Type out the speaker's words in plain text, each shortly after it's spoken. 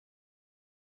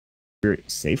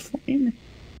Safe lane?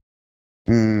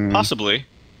 Possibly.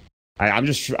 I'm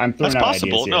throwing That's out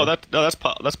possible. ideas No,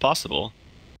 that's possible.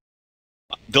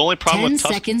 The only problem with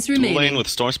Tusk dual lane with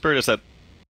Storm Spirit is that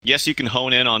yes, you can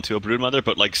hone in onto a Broodmother,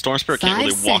 but like Storm Spirit can't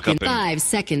really walk up and 5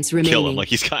 seconds remaining. kill him. Like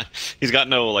he's got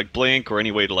no like blink or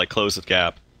any way to like close the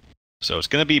gap. So it's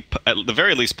gonna be at the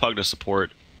very least Pug to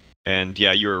support. And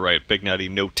yeah, you were right, Big Natty,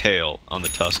 no tail on the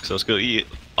Tusk. So it's gonna be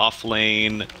off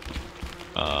lane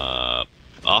Prepare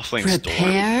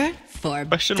Storm. for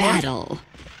battle.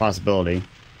 Possibility.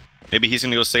 Maybe he's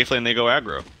gonna go safe lane and they go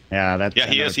aggro. Yeah, that's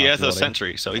he has a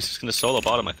sentry, so he's just gonna solo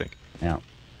bottom, I think. Yeah,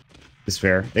 it's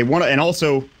fair. They want to, and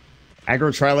also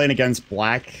aggro tri-lane against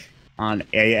black on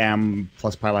AM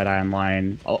plus Pilot Eye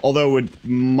online. Although it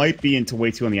might be into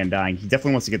way too on the Undying. He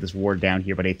definitely wants to get this ward down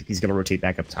here, but I think he's gonna rotate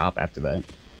back up top after that.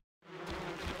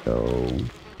 So,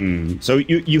 so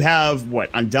you have what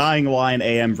Undying line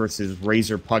AM versus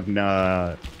Razor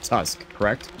Pugna Tusk,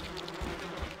 correct?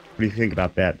 What do you think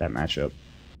about that matchup?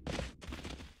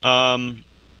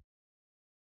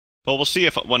 Well, we'll see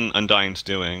what Undying's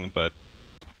doing, but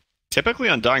typically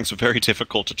Undying's very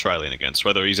difficult to tri-lane against,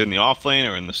 whether he's in the off lane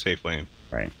or in the safe lane.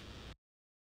 Right.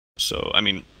 So, I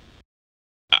mean,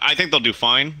 I think they'll do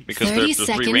fine, because they're the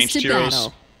 3 ranged heroes.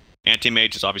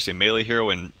 Anti-Mage is obviously a melee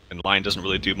hero, and Lion doesn't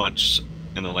really do much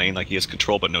in the lane. Like, he has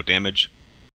control, but no damage.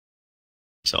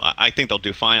 So, I think they'll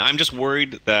do fine. I'm just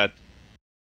worried that...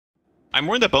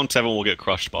 bo3 will get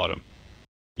crushed bottom.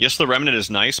 Yes, the Remnant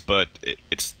is nice, but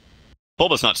it's...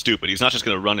 Bulba's not stupid. He's not just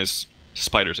going to run his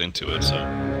spiders into it, so...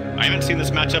 I haven't seen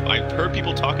this matchup. I've heard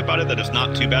people talk about it, that it's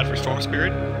not too bad for Storm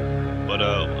Spirit. But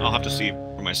I'll have to see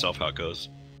for myself how it goes.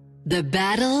 The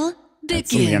battle begins.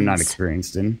 That's something I'm not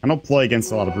experienced in. I don't play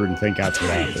against a lot of Brood and Think after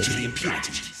that.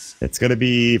 It's going to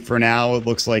be, for now, it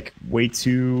looks like wiht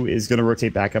is going to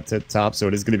rotate back up to the top, so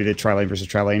it is going to be the tri-lane versus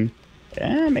tri-lane.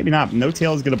 Maybe not. No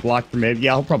Tail is going to block for mid.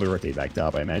 Yeah, he'll probably rotate back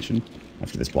top, I imagine,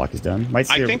 after this block is done. Might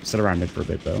sit around mid for a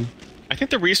bit, though. I think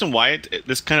the reason why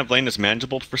this kind of lane is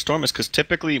manageable for Storm is because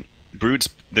typically Broods,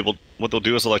 what they'll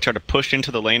do is they'll like try to push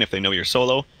into the lane if they know you're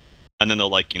solo, and then they'll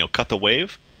like cut the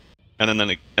wave, and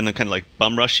then kind of like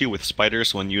bum rush you with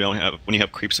spiders when you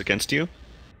have creeps against you.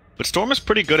 But Storm is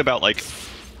pretty good about like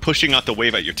pushing out the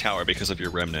wave at your tower because of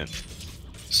your Remnant.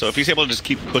 So if he's able to just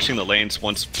keep pushing the lanes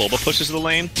once Bulba pushes the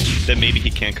lane, then maybe he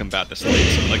can combat this lane.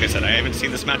 So like I said, I haven't seen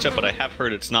this matchup, but I have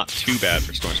heard it's not too bad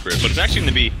for Storm Spirit. But it's actually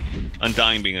going to be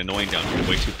Undying being annoying down here,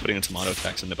 wiht putting in some auto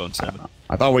attacks into bo3.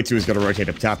 I thought wiht was going to rotate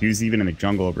up top. He was even in the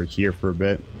jungle over here for a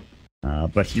bit.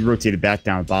 But he rotated back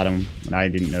down bottom, and I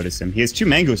didn't notice him. He has 2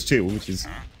 mangoes too, which is...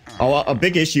 A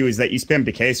big issue is that you spam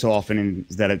decay so often, and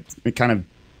is that it kind of...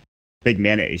 big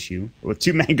mana issue. With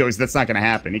 2 mangoes, that's not going to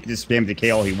happen. He can just spam decay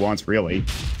all he wants, really.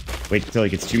 Wait until he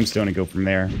gets Tombstone and go from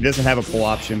there. He doesn't have a pull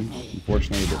option,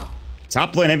 unfortunately. But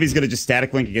top lane Heavy's going to just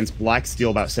static link against black, steal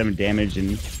about 7 damage,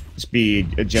 and just be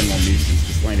a general nuisance.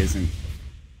 This lane isn't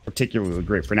particularly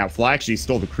great for now. Fly actually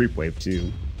stole the creep wave,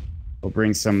 too. He'll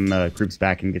bring some creeps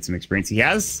back and get some experience. He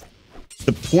has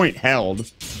the point held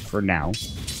for now.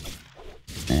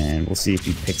 And we'll see if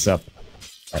he picks up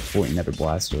that point in Nether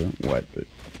Blast or what, but...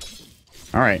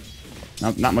 Alright.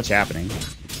 Not much happening.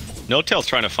 No Tail's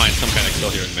trying to find some kind of kill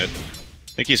here in mid.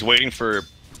 I think he's waiting for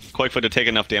Quakefoot to take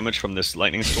enough damage from this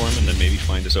Lightning Storm and then maybe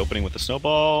find his opening with the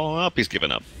Snowball. Oh, he's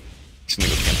given up. He's gonna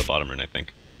go camp the bottom rune, I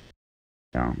think.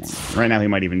 Oh, well, right now he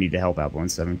might even need to help out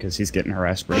bo3 because he's getting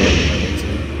harassed by it.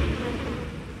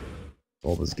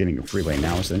 Bulba's getting a free lane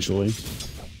now, essentially.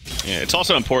 Yeah, it's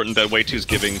also important that wiht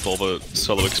giving Bulba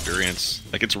solo experience.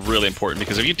 Like, it's really important,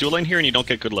 because if you dual lane here and you don't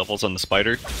get good levels on the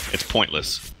spider, it's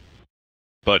pointless.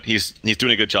 But he's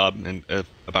doing a good job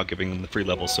about giving him the free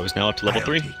levels, so he's now up to level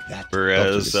 3,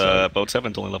 whereas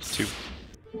bo3's only level 2.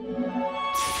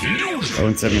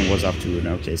 bo3 was off to an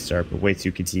okay start, but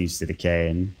wiht continues to decay,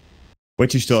 and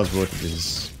wiht still has both of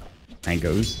his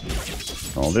mangoes.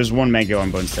 Oh, there's 1 mango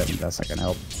on bo3, that's not gonna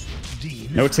help.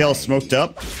 No Tail smoked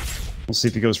up. We'll see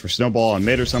if he goes for Snowball on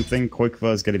mid or something.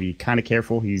 Quakefoot is going to be kind of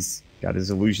careful. He's got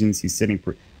his illusions. He's sitting...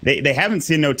 They haven't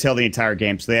seen No Tail the entire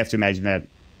game, so they have to imagine that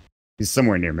he's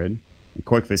somewhere near mid. And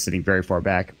Quakefoot is sitting very far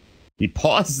back. He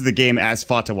pauses the game as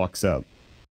Fata walks up.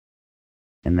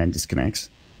 And then disconnects.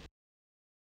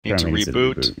 Need to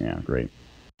reboot. Yeah, great.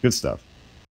 Good stuff.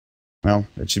 Well,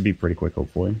 it should be pretty quick,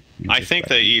 hopefully. I think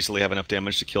they easily have enough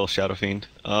damage to kill Shadow Fiend.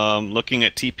 Looking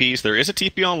at TPs, there is a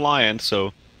TP on Lion,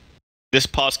 so... This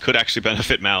pause could actually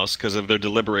benefit Mouz, because if they're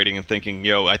deliberating and thinking,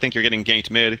 yo, I think you're getting ganked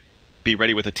mid, be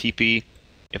ready with a TP.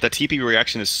 If that TP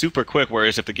reaction is super quick,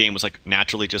 whereas if the game was like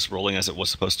naturally just rolling as it was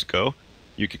supposed to go,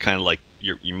 you could kind of like,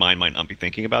 your mind might not be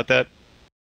thinking about that.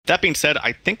 That being said,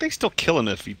 I think they still kill him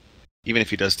if he even if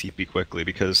he does TP quickly,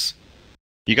 because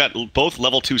you got both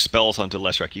level 2 spells onto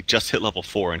Leshrac. He just hit level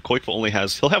 4, and Koikva only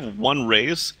he'll have 1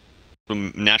 raise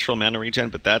from natural mana regen,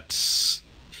 but that's,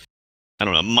 I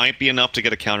don't know, might be enough to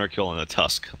get a counter kill on the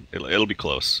Tusk. It'll be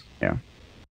close. Yeah.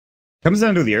 Comes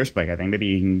down to the air spike, I think. Maybe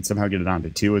you can somehow get it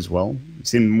onto 2 as well. I've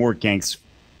seen more ganks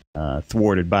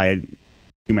thwarted by a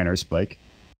 2-man air spike.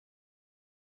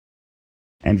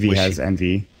 Envy has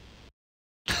Envy.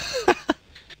 The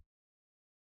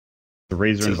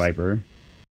Razor and Viper.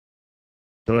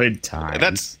 Good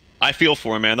times. I feel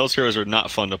for him, man. Those heroes are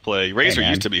not fun to play. Razor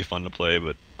used to be fun to play,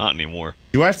 but not anymore.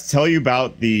 Do I have to tell you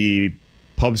about the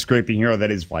pub scraping hero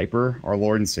that is Viper, our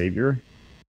Lord and Savior?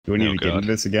 Do we need to get into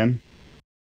this again?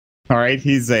 Alright,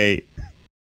 he's the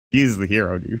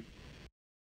hero, dude.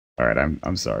 Alright,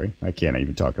 I'm sorry. I can't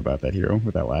even talk about that hero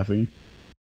without laughing.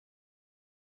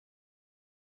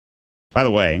 By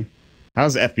the way,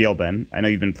 how's FBL been? I know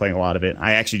you've been playing a lot of it.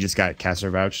 I actually just got caster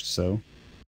vouched, so.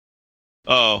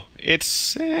 Oh,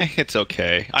 it's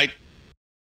okay.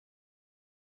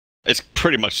 It's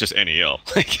pretty much just NEL.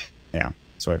 Yeah,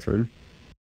 that's what I've heard.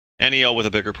 NEL with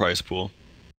a bigger prize pool.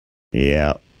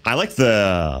 Yeah, I like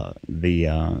the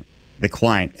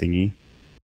client thingy.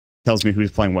 Tells me who's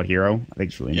playing what hero. I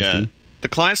think it's really interesting. Yeah, the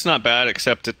client's not bad,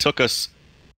 except it took us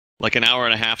like an hour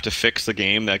and a half to fix the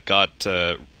game that got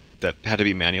that had to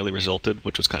be manually resulted,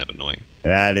 which was kind of annoying.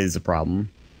 That is a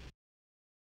problem.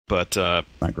 But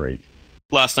not great.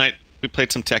 Last night we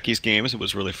played some Techies games. It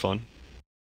was really fun.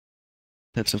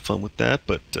 Had some fun with that,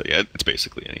 but yeah, it's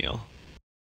basically NEL.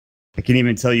 I can't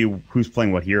even tell you who's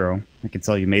playing what hero. I can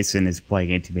tell you Mason is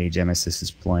playing Anti-Mage, Emesis is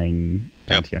playing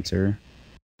Bounty Hunter.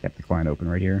 Got the client open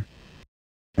right here.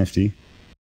 Nifty.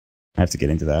 I have to get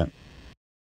into that.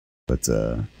 But,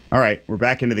 alright, we're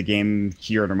back into the game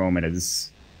here in a moment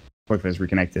as Koikva is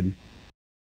reconnected.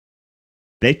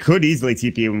 They could easily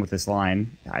TP in with this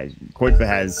line. Koikva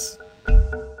has,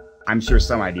 I'm sure,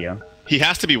 some idea. He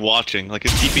has to be watching. Like,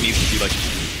 his TP needs to be, like,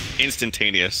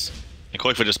 instantaneous. And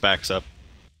Koikva just backs up.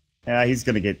 Yeah, he's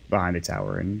going to get behind the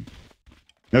tower. And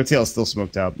No Tail's still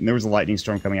smoked up. And there was a lightning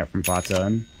storm coming out from Fata.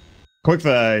 And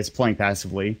Koikva is playing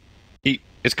passively.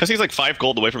 It's because he's like 5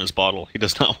 gold away from his bottle. He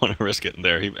does not want to risk it in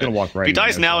there. He's gonna walk right. If he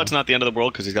dies now, it's not the end of the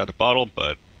world because he's got a bottle,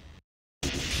 but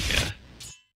yeah.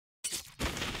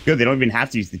 Good, they don't even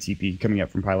have to use the TP coming up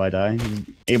from Pylai Die. He's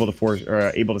able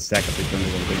to able to stack up the jungle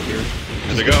a little bit here.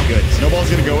 There they go. Good.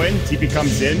 Snowball's gonna go in, TP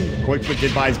comes in, Koikva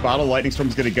did buy his bottle, Lightning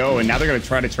Storm's gonna go, and now they're gonna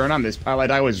try to turn on this. Pylai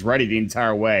Die was ready the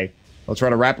entire way. They'll try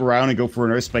to wrap around and go for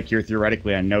an Earth Spike here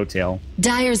theoretically on No Tail.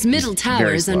 Dire's middle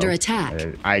tower is under attack.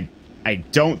 I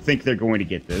don't think they're going to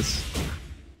get this.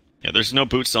 Yeah, there's no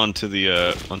boots onto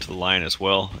the line as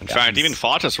well. In fact, even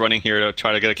Fata's running here to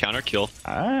try to get a counter kill.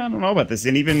 I don't know about this,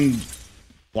 and even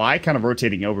Fly kind of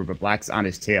rotating over, but Black's on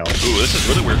his tail. Ooh, this is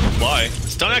really weird for Fly.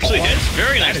 Stun actually hits.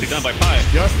 Very nicely done by Pi.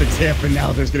 Just the tip, and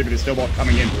now there's going to be the snowball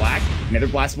coming in. Black. Another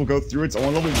blast will go through. It's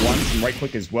only level 1. Some right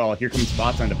click as well. Here comes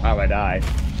Spots onto Pylai Die.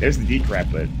 There's the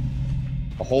decrap, but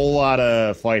a whole lot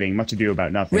of fighting. Much ado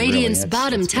about nothing. Radiant's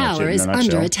bottom tower is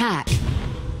under attack.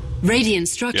 Radiant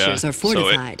structures are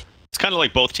fortified. So it's kind of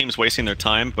like both teams wasting their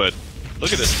time, but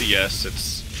look at the CS.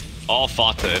 It's all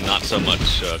Fata and not so much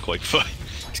Koikva.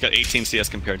 He's got 18 CS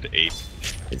compared to 8.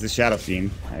 It's a Shadow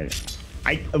Fiend.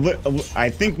 I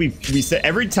think we said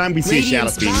every time we see a Shadow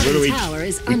Fiend,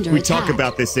 literally we talk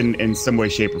about this in some way,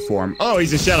 shape, or form. Oh,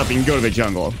 he's a Shadow Fiend. Go to the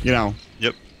jungle. You know.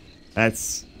 Yep.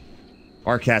 That's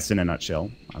our cast in a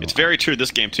nutshell. It's very true this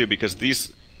game too, because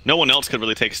no one else could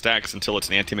really take stacks until it's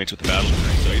an anti-mage with the battle.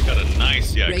 So he's got a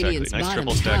nice, nice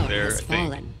triple stack there, I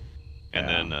think. And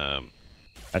then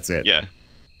that's it. Yeah.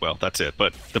 Well, that's it.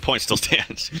 But the point still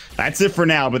stands. That's it for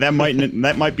now. But that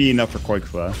might be enough for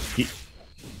Koikva.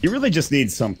 He really just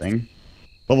needs something.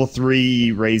 Level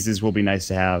 3 raises will be nice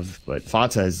to have, but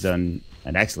Fata has done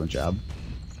an excellent job.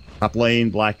 Top lane,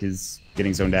 Black is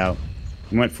getting zoned out.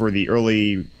 He went for the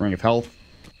early Ring of Health.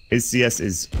 His CS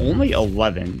is only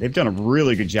 11. They've done a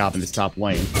really good job in this top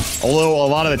lane. Although a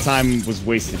lot of the time was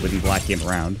wasted when Black came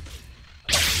around.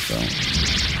 So,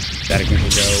 Static Link will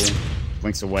go,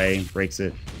 blinks away, breaks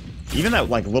it. Even that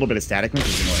little bit of Static Link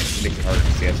is annoying. It makes it harder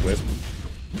to CS with.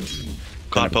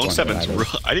 God, Bone7's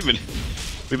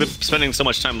we've been spending so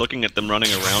much time looking at them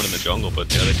running around in the jungle,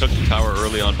 but yeah, they took the tower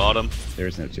early on bottom.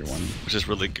 There's no tier 1. Which is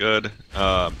really good.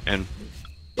 And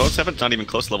Bone7's not even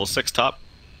close to level 6 top.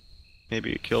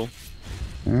 Maybe a kill.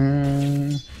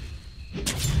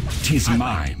 Tis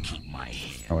mine.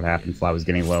 Oh, what happened? Fly was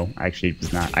getting low. Actually, it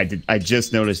was not. I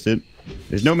just noticed it.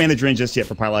 There's no mana drain just yet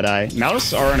for Pylai Die.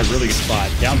 Mouse are in a really good spot.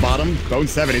 Down bottom,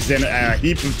 Bone7 is in a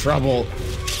heap of trouble.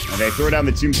 And they throw down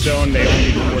the tombstone. They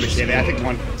only need 4 decay. I think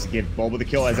one to give Bulba the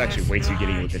kill. That's actually way too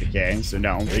getting with the decay. So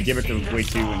no, they give it to way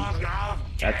too. And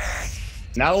that's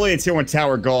not only a tier 1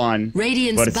 tower gone,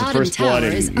 Radiant's but it's the first blood,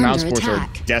 and Mousesports are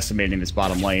attack. decimating this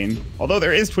bottom lane. Although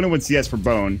there is 21 CS for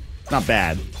Bone, it's not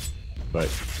bad. But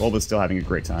Bulba's still having a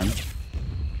great time.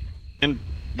 And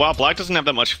while Black doesn't have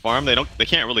that much farm, they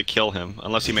can't really kill him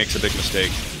unless he makes a big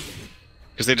mistake.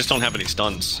 Because they just don't have any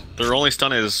stuns. Their only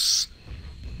stun is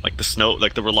like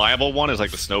the reliable one is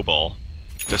like the snowball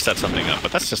to set something up,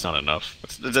 but that's just not enough.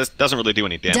 It just doesn't really do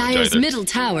any damage Dire's either. middle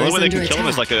tower The only way is they under can kill him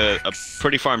is attack. like a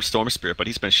pretty farm Storm Spirit, but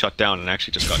he's been shut down and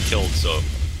actually just got killed, so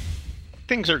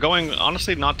things are going,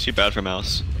 honestly, not too bad for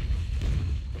Mouse.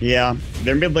 Yeah,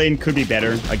 their mid lane could be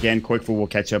better. Again, Quickful will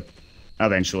catch up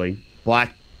eventually.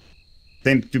 Black,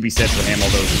 same to be said for him,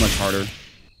 although it's much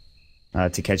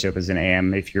harder to catch up as an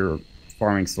AM if you're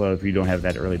farming slow, if you don't have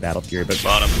that early battle period. But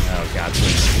Bottom. Oh god,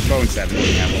 Bone 7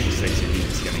 doesn't have level 6, and he's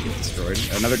just gonna get destroyed.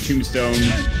 Another tombstone.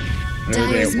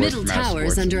 Another day Dire's at work middle for tower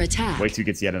is Mousesports. under attack. Way 2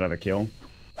 gets yet another kill.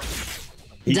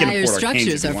 He can Dire's afford arcanes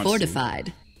if structures he are wants to.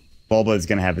 fortified. Bulba is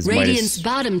gonna have his Radiant's Midas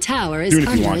bottom tower is soon if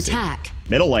he under wants it. attack.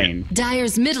 Middle lane.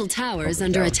 Dire's middle tower is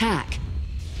under tower. attack.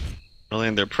 Well,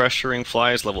 and they're pressuring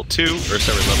Flies level 2, or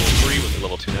sorry, level 3 with the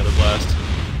level 2 Nether Blast.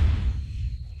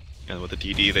 And with the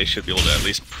DD, they should be able to at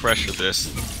least pressure this.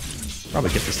 Probably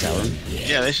get this tower.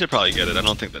 Yeah, they should probably get it. I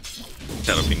don't think that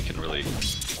Shadowfiend can really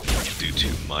do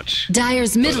too much.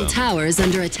 Dire's middle um, tower is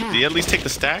under attack. Did he at least take the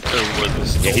stack, or was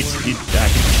this Yeah, he actually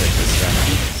take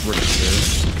this pretty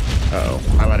sure. Uh-oh.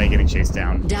 How about I getting chased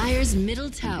down? Dire's middle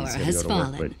tower He's gonna has go to work,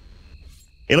 fallen. but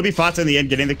it'll be Fata in the end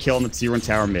getting the kill on the tier 1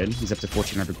 tower mid. He's up to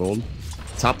 1400 gold.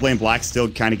 Top lane Black still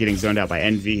kind of getting zoned out by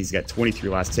Envy. He's got 23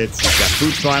 last hits. He's got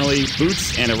Boots finally.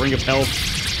 Boots and a Ring of Health.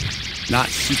 Not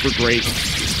super great.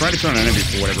 He's trying to turn on Envy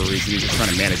for whatever reason. He's just trying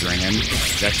to mana drain him.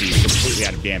 He's actually completely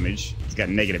out of damage. He's got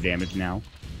negative damage now.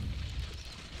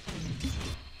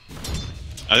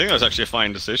 I think that was actually a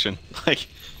fine decision. Like,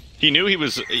 he knew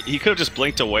he could have just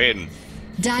blinked away and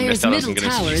Dire's missed out on middle getting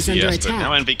some tower is under CS, but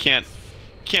now attack. Envy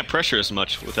can't pressure as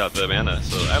much without the mana,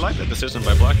 so I like that decision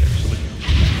by Black, actually.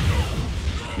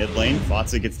 Mid lane,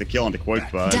 Fata gets the kill onto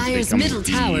Quoipa. Dire's middle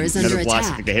tower is under Blast. I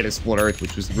attack. think they hit a Split Earth,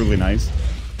 which was really nice.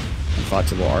 And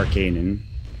Fata will Arcane, and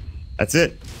that's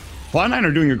it. Cloud9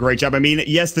 are doing a great job. I mean,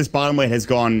 yes, this bottom lane has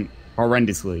gone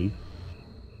horrendously,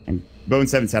 and Bone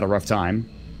 7's had a rough time.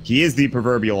 He is the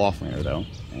proverbial offlaner, though,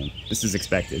 and this is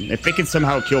expected. If they can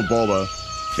somehow kill Bulba,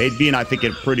 they'd be in, I think,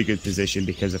 in a pretty good position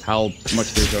because of how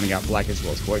much they're zoning out Black as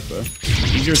well as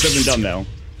Quoipa. Easier said than done, though.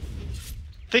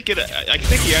 I think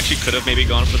he actually could have maybe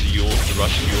gone for the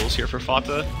rush Yules here for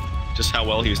Fata. Just how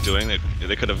well he was doing.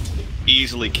 They could have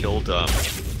easily killed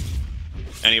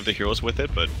any of the heroes with it,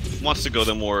 but wants to go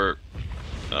the more,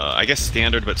 I guess,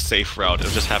 standard but safe route of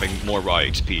just having more raw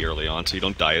HP early on, so you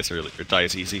don't die as early or die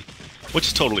as easy, which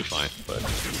is totally fine. But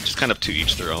just kind of to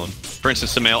each their own. For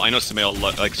instance, Samael. I know Samael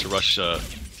likes to rush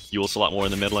Yules a lot more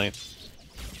in the mid lane.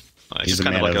 It's just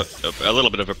kind of like a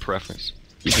little bit of a preference.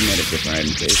 He's a minute different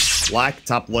item base. Black,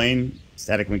 top lane,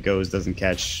 Static Link goes, doesn't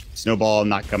catch. Snowball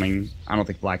not coming. I don't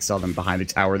think Black saw them behind the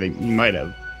tower. He might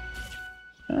have.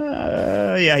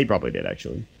 Yeah, he probably did,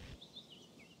 actually.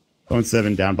 Bone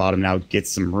 7 down bottom now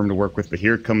gets some room to work with, but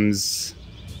here comes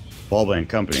Bulba and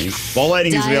company. Ball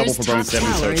lighting is available for Bone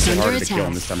 7, so it's harder to kill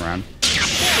him this time around.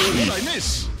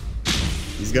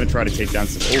 He's going to try to take down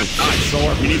some... Oh,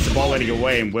 God, he needs the ball lighting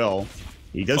away and will.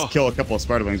 He does kill a couple of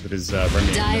Spiderlings with his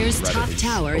remedy. Dire's top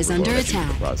tower is under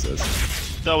attack.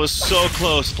 That was so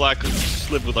close. Black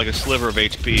slid with like a sliver of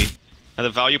HP. At the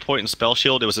value point and spell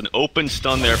shield, it was an open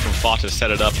stun there from Fata to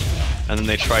set it up, and then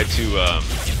they tried to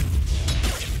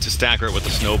stagger it with the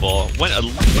snowball. Went a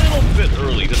little bit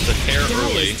early, just a hair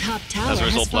early. As a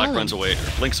result, Black runs away, or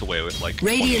blinks away with like.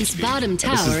 Radiant's bottom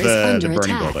tower is the under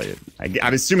burning attack. build.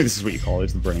 I'm assuming this is what you call it.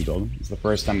 It's the burning build. It's the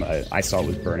first time I saw it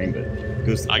was burning, but it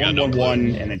goes to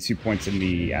 1-1-1 and then 2 points in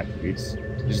the attributes.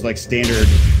 Just like standard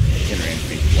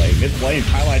play. Mid lane,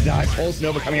 Pylon die, Pulse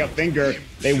Nova coming up, Finger.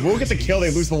 They will get the kill,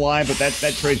 they lose the line, but that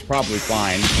trade's probably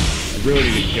fine. They really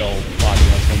need to kill Fox,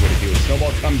 that's one way to do it.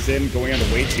 Snowball comes in, going on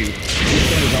the way to.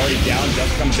 Tombstone is already down,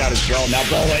 Dust comes out as well. Now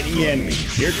Ball letting in.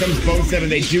 Here comes Bone 7.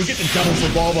 They do get the double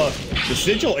for Bulba. The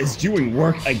Sigil is doing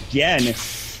work again.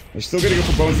 They're still going to go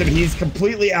for Bone 7. He's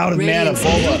completely out of mana.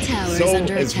 Bulba so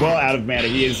as well out of mana.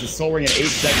 He is Soul Ring at 8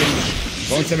 seconds.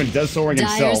 Bone 7 does Soul Ring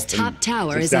himself. Dire's top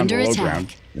tower is under attack. In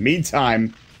the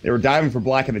meantime, they were diving for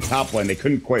Black in the top lane. They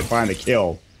couldn't quite find the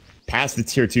kill past the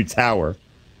tier 2 tower.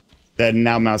 Then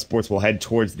now Mousesports will head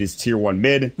towards this tier 1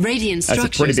 mid. Radiant That's a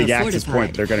pretty big access fortified.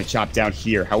 point. They're going to chop down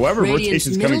here. However, Radiant's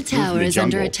rotation's coming middle through from tower the is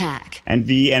jungle. under attack.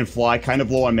 Envy and Fly kind of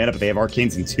low on mana, but they have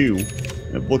Arcanes in 2.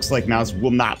 It looks like Mouse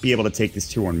will not be able to take this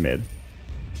tier 1 mid.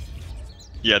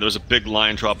 Yeah, there was a big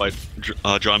line drawn by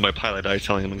Pilot Eye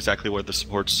telling him exactly where the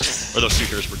supports or those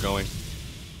seekers were going.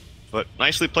 But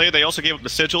nicely played. They also gave up the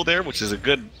sigil there, which is a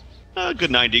good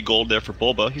 90 gold there for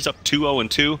Bulba. He's up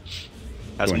 2-0-2.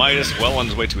 Has Midas well on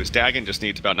his way to his Dagon. Just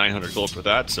needs about 900 gold for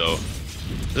that. So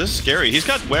this is scary. He's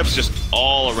got webs just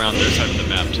all around their side of the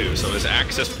map too. So his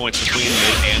access points between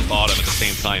mid and bottom at the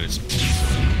same time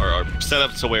are set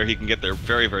up to where he can get there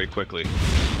very, very quickly.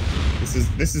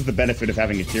 This is the benefit of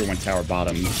having a tier 1 tower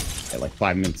bottom at like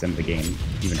 5 minutes into the game,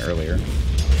 even earlier.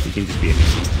 He can just be a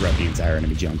nuisance throughout the entire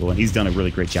enemy jungle, and he's done a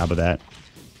really great job of that.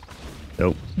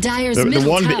 So the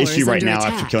one issue right now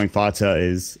after killing Fata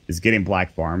is getting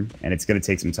Black Farm, and it's going to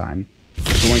take some time.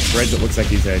 Going Threads, it looks like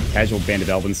he's a casual Band of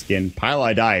Elven skin.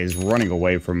 Pile Die is running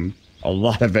away from a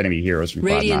lot of enemy heroes from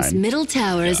Cloud9. Radiant's middle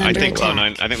tower is under attack.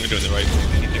 Cloud9, I think they're doing the right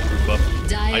thing. They need to group up.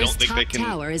 I don't think they can.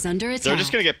 Tower is under attack. They're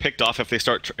just going to get picked off if they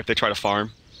try to farm.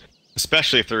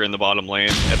 Especially if they're in the bottom lane.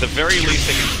 At the very least,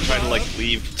 they can try to like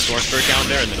leave Stormspirit down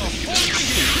there and then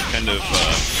kind of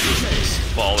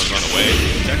fall and run away.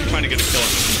 He's actually trying to get a kill on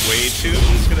way too.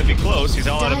 He's going to be close. He's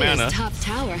all out of mana. Top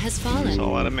tower has fallen. He's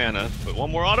all out of mana. But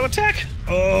one more auto attack.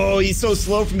 Oh, he's so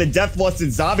slow from the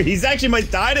Death-Lusted Zombie. He's actually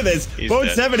might die to this.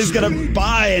 bo3 is going to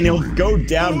buy and he'll go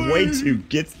down way too.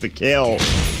 Gets the kill.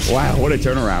 Wow, what a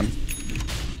turnaround.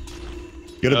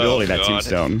 Good ability, that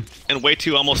Tombstone. And way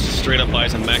too almost straight up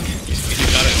buys a mech.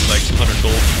 He's got it in like 200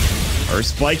 gold. Earth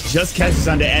Spike just catches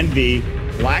onto Envy.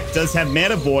 Black does have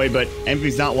Mana Void, but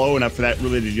Envy's not low enough for that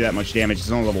really to do that much damage.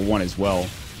 It's only level 1 as well.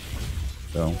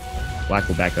 So, Black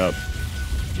will back up.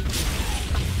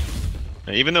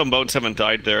 Even though bo3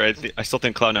 died there, I still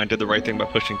think Cloud9 did the right thing by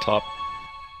pushing top.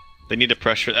 They need to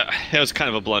pressure. That was kind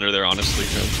of a blunder there, honestly,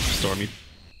 Stormy.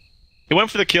 He went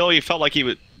for the kill. He felt like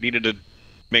he needed to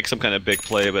make some kind of big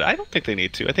play, but I don't think they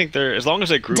need to. I think they're, as long as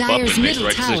they group up and make the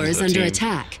right decisions as a team,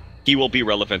 attack. He will be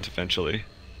relevant eventually.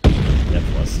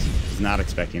 Deathlust is not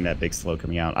expecting that big slow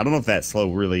coming out. I don't know if that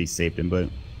slow really saved him, but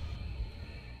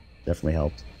definitely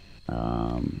helped.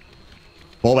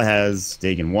 Bulba has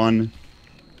Dagon 1.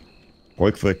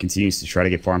 Boykfoot continues to try to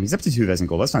get farm. He's up to 2,000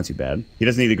 gold. That's not too bad. He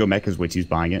doesn't need to go mech because Way2's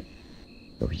buying it.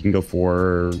 So he can go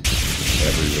for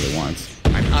whatever he really wants.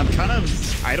 I'm kind of...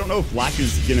 I don't know if Black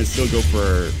is going to still go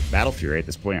for Battle Fury at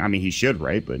this point. I mean, he should,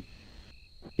 right? But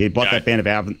he bought that Band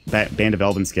of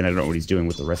Elven skin. I don't know what he's doing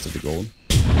with the rest of the gold.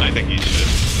 I think he should.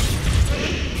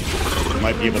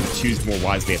 Might be able to choose more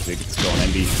wisely after they get the skill on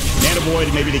Envy. Mana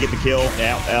Void, maybe to get the kill.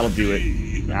 Yeah, that'll do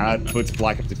it. That puts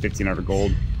Black up to 1,500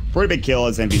 gold. Pretty big kill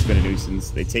as Envy's been a nuisance.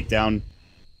 They take down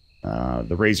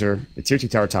the Razor. The tier 2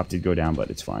 tower top did go down, but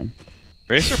it's fine.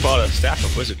 Razor bought a Staff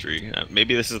of Wizardry.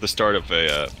 Maybe this is the start of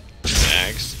a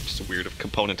Axe. Just a weird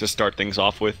component to start things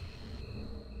off with.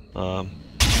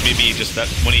 Maybe just that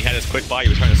when he had his quick buy, he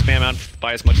was trying to spam out,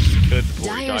 buy as much as he could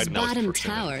before he died. Dyer's bottom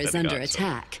tower is under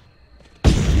attack.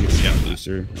 Yeah,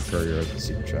 booster, courier of the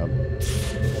super trap.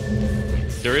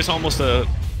 There is almost a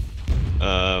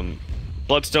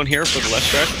Bloodstone here for the left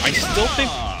track. I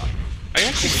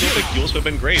actually still think Yules would have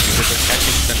been great because the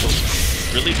catching potential's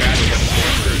really bad against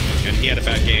Stormford, and he had a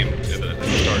bad game at the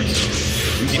start.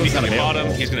 So he's going to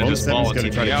bottom, he's going to just fall and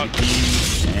TP out.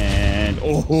 And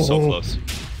so close.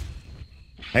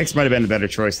 Hex might have been the better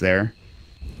choice there.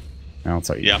 I'll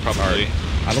tell you. Yeah, probably.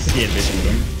 I don't think he had vision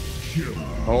with him.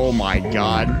 Oh my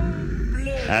god.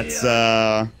 That's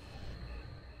that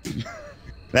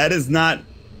is not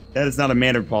a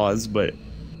manner pause, but it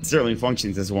certainly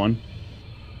functions as one.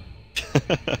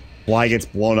 Fly gets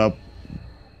blown up.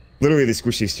 Literally the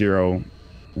squishiest hero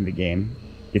in the game.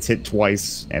 Gets hit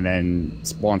twice, and then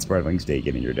spawn Spreadling's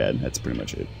Dagon and you're dead. That's pretty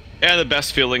much it. Yeah, the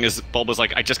best feeling is Bulba's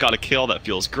like, I just got a kill, that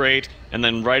feels great. And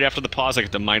then right after the pause, I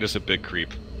get to Midas a big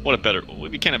creep. What a better...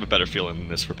 We can't have a better feeling than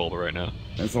this for Bulba right now.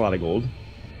 That's a lot of gold.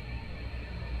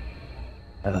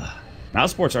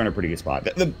 Mousesports are in a pretty good spot.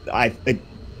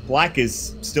 Black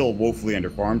is still woefully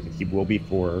underfarmed. He will be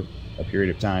for a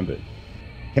period of time, but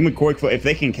him and Corkfoot, if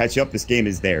they can catch up, this game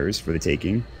is theirs for the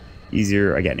taking.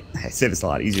 Easier, again, I say this a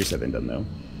lot, easier said than done, though.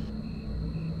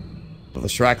 But the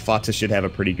Shrek Fata should have a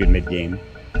pretty good mid-game.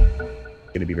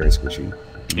 Gonna be very squishy.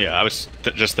 Yeah, I was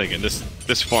just thinking, this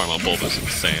farm on Bulba's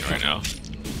insane right now.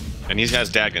 And he has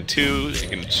Dagon 2, he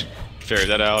can ferry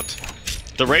that out.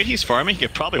 The rate he's farming, he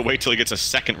could probably wait till he gets a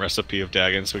second recipe of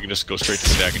Dagon, so we can just go straight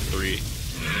to Dagon 3.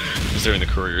 Because they're in the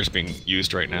couriers being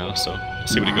used right now, so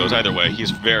see what he goes. Either way,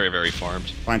 he's very, very farmed.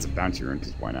 Finds a bounty rune,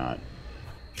 because why not?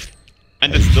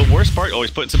 And the worst part,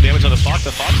 he's putting some damage on the Fox.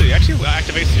 The Fox, he actually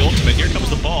activates the ultimate. Here comes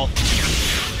the ball.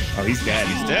 Oh, he's dead.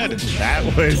 He's dead. That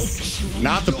was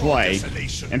not the play.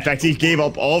 In fact, he gave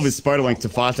up all of his Spider Link to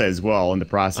Fata as well in the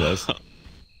process.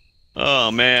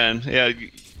 Oh, man. Yeah,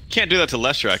 you can't do that to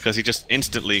Lestrak because he just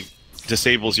instantly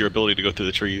disables your ability to go through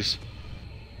the trees.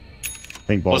 I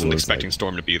think Ball wasn't expecting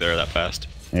Storm to be there that fast.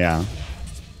 Yeah.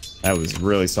 That was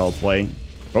really solid play.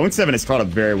 bo3 has caught up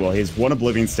very well. He has 1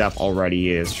 Oblivion Staff already. He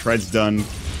has Shred's done.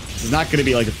 This is not going to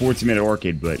be like a 14-minute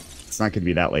Orchid, but it's not going to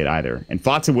be that late either. And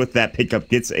Fata with that pickup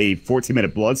gets a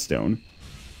 14-minute Bloodstone.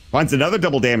 Finds another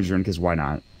double damage run, because why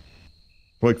not?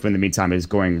 Quick, in the meantime, is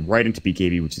going right into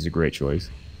BKB, which is a great choice.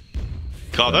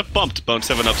 God, that bumped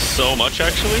bo3 up so much,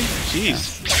 actually.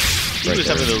 Jeez. Yeah. He was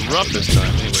having the roughest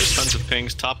time. Anyways, tons of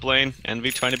pings. Top lane.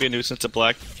 Envy trying to be a nuisance to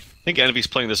Black. I think Envy's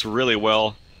playing this really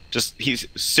well. Just, he's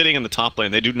sitting in the top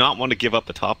lane. They do not want to give up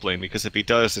the top lane, because if he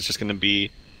does, it's just going to be...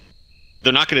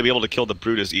 They're not going to be able to kill the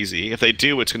Brute as easy. If they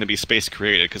do, it's going to be space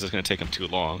created, because it's going to take him too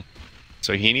long.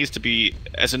 So he needs to be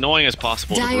as annoying as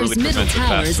possible to really prevent the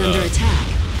fast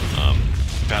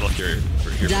battle here for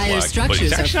Black. But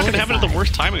he's actually not going to have it at the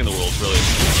worst timing in the world, really.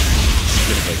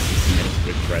 Like 16 minutes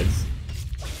with Threads.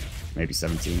 Maybe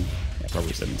 17. Yeah,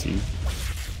 probably 17.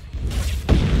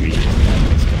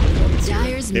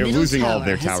 They're losing all of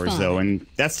their towers, though, and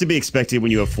that's to be expected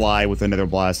when you have Fly with another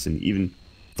Blast, and even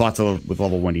Fata with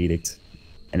level 1 Edict,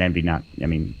 and Envy not, I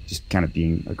mean, just kind of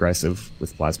being aggressive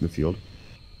with Plasma Field.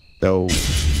 Though,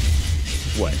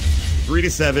 what?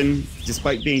 3-7,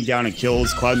 despite being down in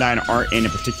kills, Cloud9 aren't in a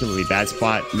particularly bad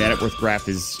spot. Net worth graph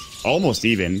is almost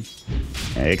even.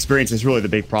 Experience is really the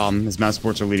big problem, as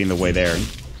Mousesports are leading the way there.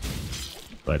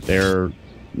 But they're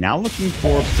now looking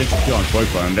for a potential kill on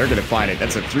Koikba, and they're going to find it.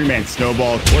 That's a 3-man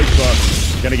snowball.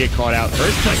 Koikba going to get caught out.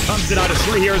 Earthquake comes in out of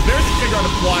 3 heroes. There's the finger on the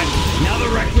fly. Now the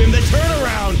Requiem, the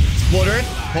turnaround. Splitter,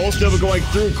 Pulse Nova going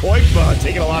through. Koikba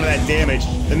taking a lot of that damage.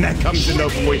 Then that comes in though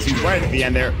from bo3 right at the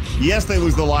end there. Yes, they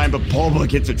lose the line, but Bulba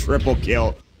gets a triple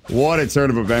kill. What a turn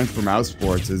of events for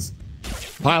Mousesports as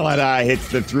Pilot Eye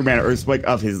hits the 3-man Earthquake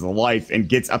of his life and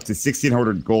gets up to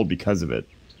 1,600 gold because of it.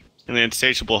 And the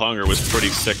Insatiable Hunger was pretty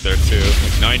sick there, too.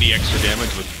 Like 90 extra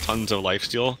damage with tons of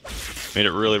lifesteal. Made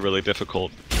it really, really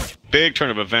difficult. Big turn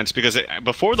of events, because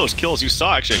before those kills, you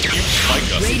saw actually a huge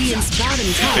spike up. Radiant's bottom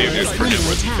tower is under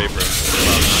attack.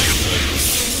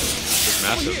 It's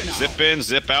massive. Zip in,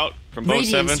 zip out from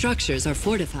bo3. Radiant structures are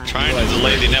fortified. Trying to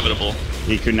delay the inevitable.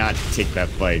 He could not take that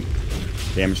fight.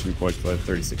 Damage from Koikba,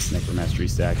 36 Sniper Mastery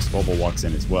stacks. Volvo walks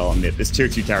in as well, and this tier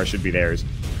 2 tower should be theirs.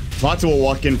 Fata will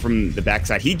walk in from the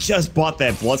backside. He just bought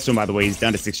that Bloodstone, by the way. He's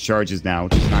down to 6 charges now,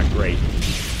 which is not great.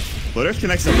 But Earth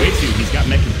connects him way too. He's got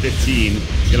mech in 15.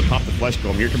 He's going to pop the Flesh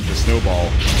Golem. Here comes the Snowball.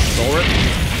 Thor.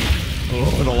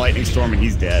 Oh, the Lightning Storm, and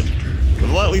he's dead. But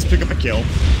they'll at least pick up a kill.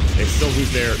 They still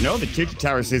lose their... No, the tier 2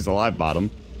 tower stays alive bottom.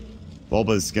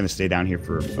 Bulba's going to stay down here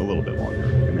for a little bit longer,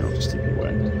 and then he'll just take it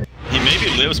away. He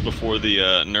maybe lives before the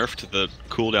nerf to the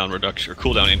cooldown reduction, or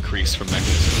cooldown increase from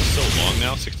Mechanism. It's so long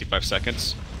now, 65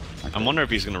 seconds. Okay. I'm wondering if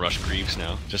he's going to rush Greaves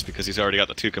now, just because he's already got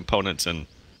the 2 components, and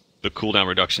the cooldown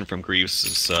reduction from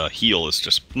Greaves' heal is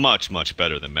just much, much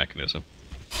better than Mechanism.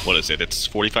 What is it? It's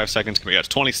 45 seconds? Yeah, it's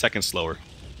 20 seconds slower.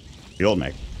 The old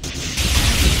mech.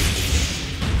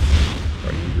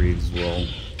 Greaves will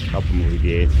help him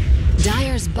alleviate.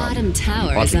 Dire's bottom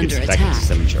tower is under attack.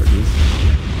 7 charges.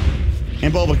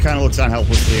 And Bulba kind of looks on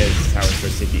helplessly as his tower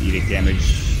starts taking Edict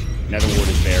damage. Nether Ward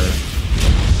is there.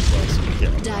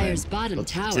 Dire's bottom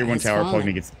tower Tier 1 tower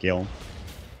Pogni gets the kill.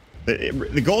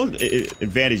 The gold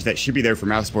advantage that should be there for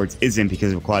Mousesports isn't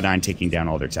because of Cloud9 taking down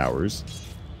all their towers.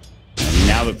 And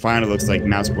now that finally looks like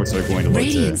Mousesports are going to look to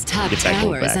get that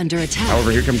gold back. Under attack. However,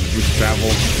 here comes the travel.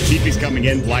 TP's coming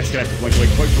in. Black's going to have to blink away.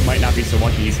 Quick might not be so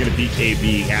lucky. He's going to BKB.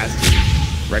 He has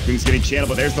to. Requiem's getting channeled,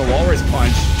 but there's the Walrus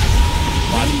Punch.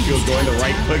 Plasma Field going to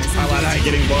right. Clicks. Pilot Eye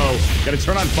getting low. Got to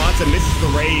turn on Fonsa. Misses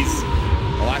the raise.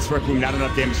 The last Requiem, not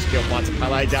enough damage to kill Fonsa.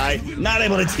 Pilot Eye die. Not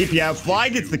able to TP out. Fly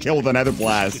gets the kill with another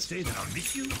blast.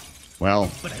 Well,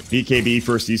 BKB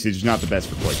first usage is not the best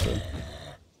for Koikba.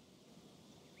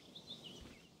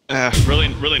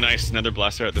 Really nice Nether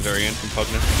Blaster at the very end from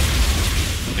Pugna.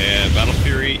 And Battle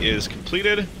Fury is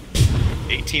completed.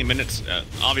 18 minutes.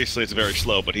 Obviously, it's very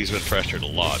slow, but he's been pressured a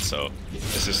lot, so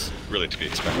this is really to be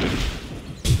expected.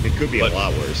 It could be a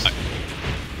lot worse.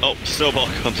 Oh, Snowball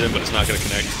comes in, but it's not going to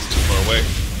connect. It's too far away.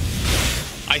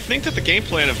 I think that the game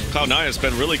plan of Cloud9 has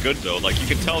been really good, though. Like, you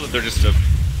can tell that they're just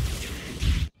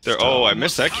oh, I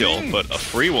missed that kill, but a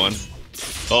free one.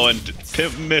 Oh, and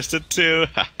Pimp missed it, too.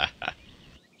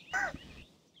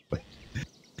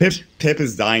 Pip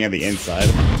is dying on the inside.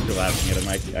 You're laughing at him.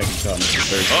 I can tell him.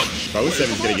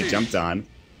 bo3's gonna get jumped on.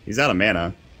 He's out of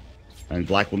mana. And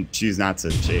Black will choose not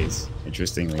to chase,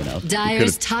 interestingly enough.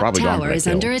 Dyer's top tower is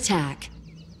under attack.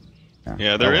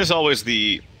 Yeah, there is always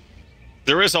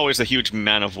a huge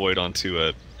mana void onto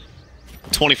a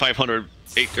 2,500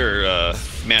 acre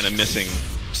mana missing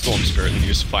Storm Spirit and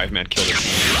use 5-man kill to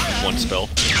one spell.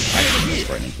 I don't think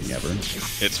that's anything ever.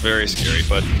 It's very scary,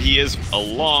 but he is a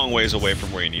long ways away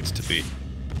from where he needs to be.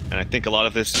 And I think a lot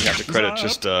of this you have to credit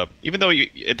just, even though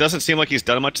it doesn't seem like he's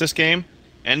done much this game,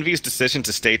 Envy's decision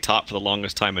to stay top for the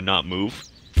longest time and not move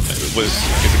is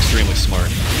extremely smart.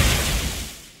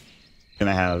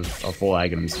 Gonna have a full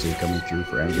items too coming through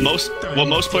for Envy. What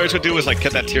most players would do is like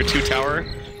get that tier 2 tower,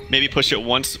 maybe push it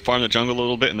once, farm the jungle a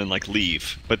little bit, and then like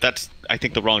leave. But that's, I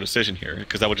think, the wrong decision here,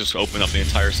 because that would just open up the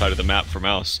entire side of the map for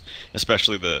Mouse,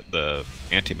 especially the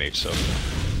anti-mage. So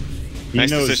nice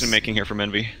decision making here from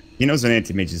Envy. He knows an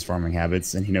anti-mage's farming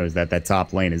habits, and he knows that that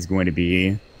top lane is going to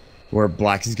be where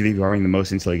Black is going to be farming the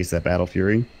most until he gets that Battle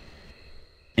Fury.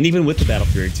 And even with the Battle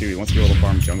Fury too, he wants to be able to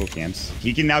farm jungle camps.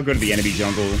 He can now go to the enemy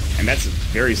jungle, and that's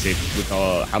very safe with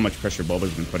how much pressure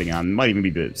Bulba's been putting on. It might even be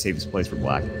the safest place for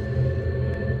Black.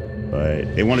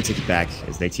 But they want to take it back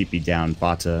as they TP down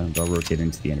Bata. They'll rotate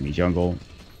into the enemy jungle.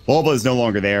 Bulba is no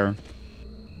longer there.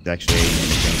 He's actually in the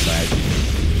side.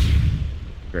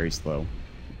 Very slow.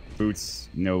 Boots,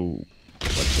 no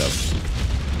what's up.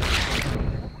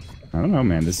 I don't know,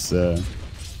 man. This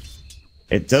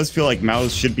it does feel like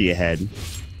Mouz should be ahead.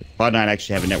 Cloud9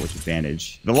 actually have a network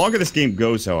advantage. The longer this game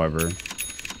goes, however,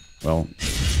 well,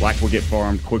 Black will get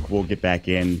farmed, Quick will get back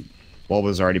in.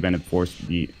 Bulba's already been a force to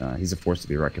be, he's a force to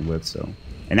be reckoned with, so.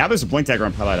 And now there's a blink dagger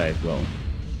on Paladi as well.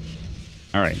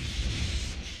 Alright.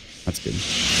 That's good.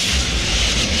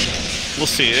 We'll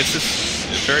see. It's just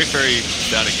a very, very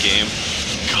static game.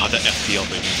 God, that FPL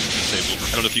thing is disabled.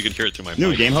 I don't know if you can hear it through my mic.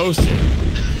 New game host.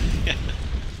 Yeah.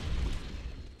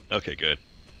 Okay, good.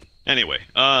 Anyway,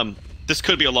 this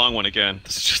could be a long one again.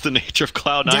 This is just the nature of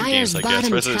Cloud9 games, I guess.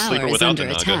 Resident Sleeper without the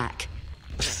Naga.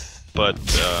 But,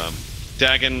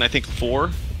 Dagon, I think 4?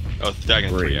 Oh, Dagon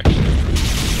 3, actually.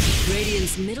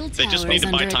 They just need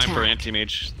to buy time for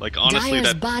anti-mage. Like, honestly,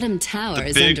 Dyer's bottom tower the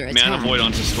is big under mana attack. void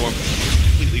onto Storm can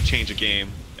completely change a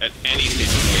game at any stage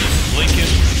of the game. Blinken.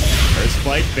 First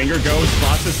spike, finger goes,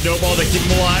 spots the snowball, they keep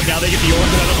him alive. Now they get the orb,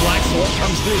 another Black Sword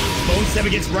comes through. bo3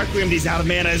 gets Requiem, he's out of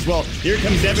mana as well. Here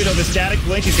comes Envy though, the static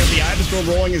blink, he's got the Ibis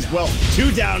Scroll rolling as well.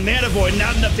 2 down, mana void,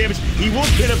 not enough damage. He will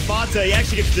hit a Bata, he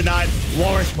actually gets denied.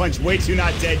 Walrus Punch, way too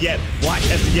not dead yet. Black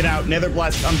has to get out, Nether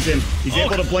Blast comes in. He's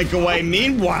able to blink away.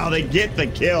 Meanwhile, they get the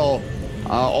kill.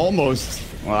 Almost.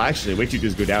 Well, actually, way too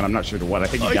does go down. I'm not sure to what. I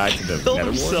think he died to the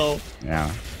Nether Ward.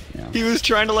 Yeah. Yeah. He was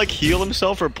trying to like heal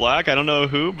himself for Black. I don't know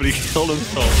who, but he killed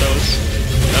himself.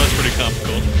 That was pretty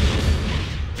comical.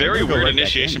 Very weird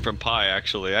initiation from Pi,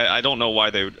 actually. I don't know why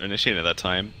they initiated at that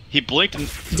time. He blinked and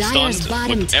stunned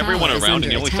with everyone around,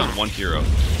 and he only stunned one hero.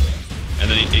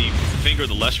 And then he fingered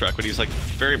the Leshrac, but he's like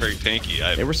very, very tanky.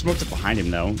 They were smoked up behind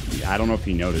him though. I don't know if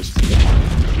he noticed.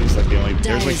 He was like the only.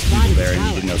 There's like 2 people there, and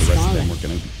he didn't know the rest of them were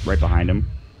gonna right behind him.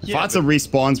 Yeah, Fatsa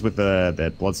respawns with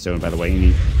the Bloodstone, by the way,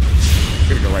 and he's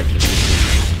gonna go right for the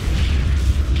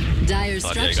Dyer's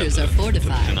structures are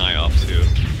fortified. Deny off too.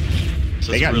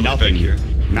 So they got really nothing here.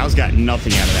 Mouse got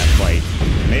nothing out of that fight.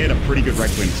 And they had a pretty good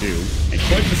Requiem too. And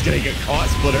Quick was gonna get caught,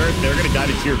 split earth. They're gonna die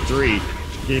to tier 3.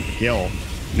 Get the kill.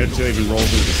 No chill even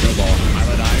rolls into the snowball.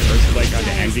 Pilot Eye, Ursa Lake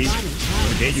onto Envy.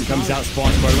 Dagon comes out,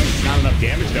 spawns Spiderwing. It's not enough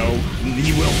damage though.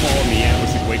 He will fall in the end.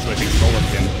 Looks like wait till I think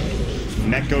Solar's in.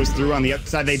 Net goes through on the other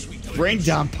side. They bring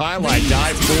down Pilot,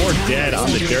 dive 4 dead on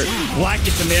the dirt. Black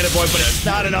gets a mana void, but it's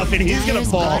not enough, and he's gonna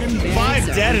fall. 5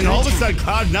 dead, and all of a sudden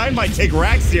Cloud9 might take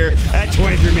racks here at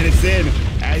 23 minutes in.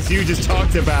 As you just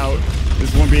talked about,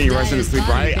 this one being a Resident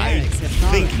Sleeper. I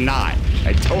think not.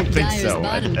 I don't think so.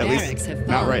 At least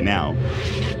not right now.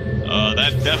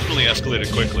 That definitely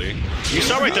escalated quickly. You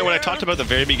saw right there when I talked about the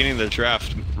very beginning of the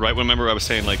draft, right? Remember I was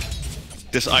saying, like,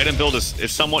 this item build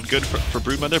is somewhat good for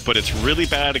Broodmother, but it's really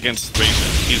bad against Raven.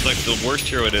 He's like the worst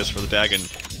hero it is for the Dagon.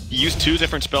 He used 2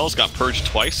 different spells, got purged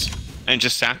twice, and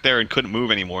just sat there and couldn't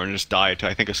move anymore and just died.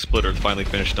 I think a splitter finally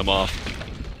finished him off.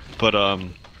 But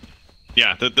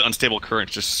yeah, the unstable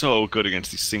current's just so good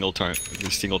against these single target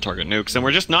nukes, and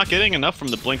we're just not getting enough from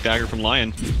the blink dagger from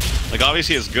Lion. Like,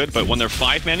 obviously it's good, but when they're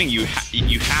 5-manning, you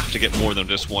have to get more than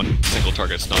just one single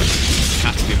target stun. It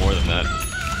has to be more than that.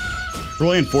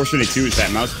 Really unfortunate too is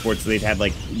that Mousesports, they've had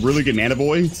like really good mana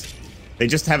voids. They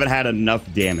just haven't had enough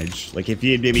damage. Like if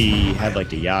he had maybe had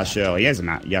like a Yasha, well, he has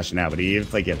a Yasha now, but he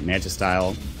had like a Manta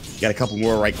style, got a couple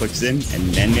more right clicks in,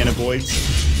 and then mana voids.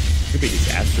 could be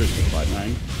disastrous for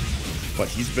Cloud9. But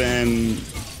he's been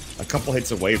a couple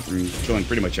hits away from killing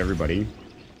pretty much everybody.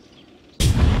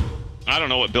 I don't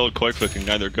know what build Koiku can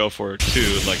either go for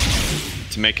too, like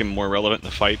to make him more relevant in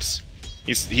the fights.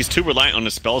 He's too reliant on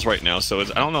his spells right now, so I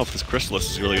don't know if this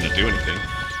Chrysalis is really going to do anything.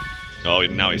 Oh,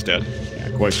 now he's dead. Yeah,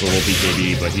 Koiku will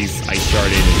BKB, but he's ice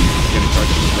sharded and he's going to charge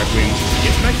the Requiem. He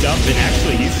gets backed up, and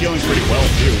actually he's healing pretty well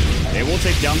too. They will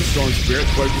take down the Storm Spirit.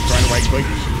 Koiku's trying to right click.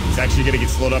 He's actually going to get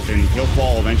slowed up, and he'll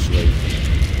fall eventually.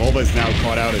 Bulba is now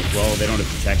caught out as well. They don't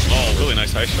have protection. Oh, really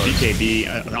nice ice shards.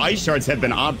 BKB. The ice shards have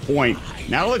been on point.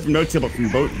 Not only from No-Tail, but from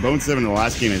bo3 in the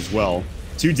last game as well.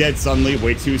 2 dead suddenly.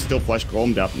 wiht is still flesh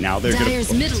golem up. Now they're going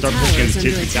to start pushing his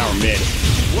tier 2 tower mid.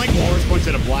 Blink Walrus punch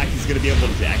out of black. He's going to be able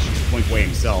to actually blink away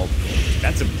himself.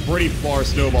 That's a pretty far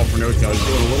snowball for No-Tail. He's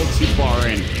going a little too far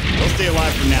in. He'll stay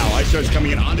alive for now. Ice shards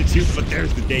coming in onto 2, but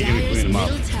there's the day going to clean him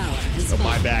up. They'll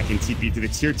buy back and TP to the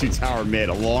tier 2 tower mid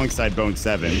alongside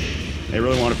bo3. They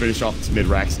really want to finish off its mid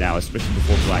racks now, especially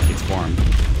before Black gets farmed.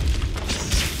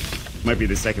 Might be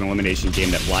the second elimination game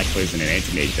that Black plays in an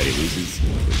anti-mage that he loses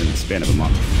within the span of a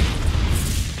month.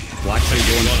 Black's been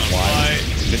going to fly.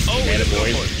 This is Mana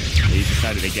Boy. He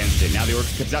decided against it. Now the Orc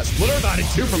comes out. Splitter about it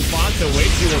too from Fonto.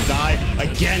 wiht will die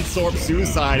again. Sorp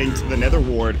suiciding to the Nether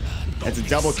Ward. That's a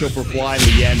double kill for Fly in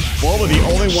the end. Bulba the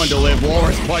only one to live.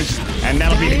 Walrus punch. And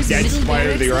that'll be the dead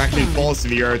spider. The Arachne falls to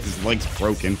the earth. His leg's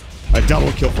broken. A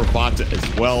double kill for Fonta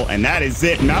as well. And that is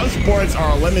it. Mousesports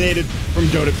are eliminated from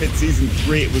Dota Pit Season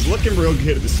 3. It was looking real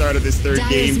good at the start of this third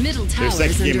game. Their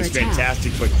second game was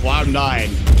fantastic, but Cloud9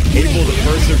 able to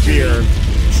persevere.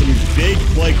 Some big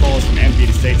play calls from MP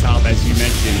to stay top, as you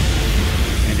mentioned.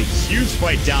 And a huge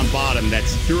fight down bottom that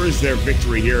secures their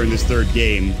victory here in this third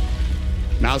game.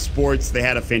 Mousesports, they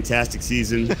had a fantastic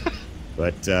season,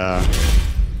 but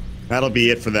that'll be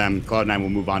it for them. Cloud9 will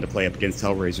move on to play up against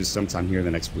Hellraisers sometime here in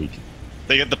the next week.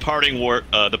 They get the parting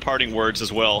words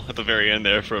as well at the very end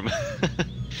there from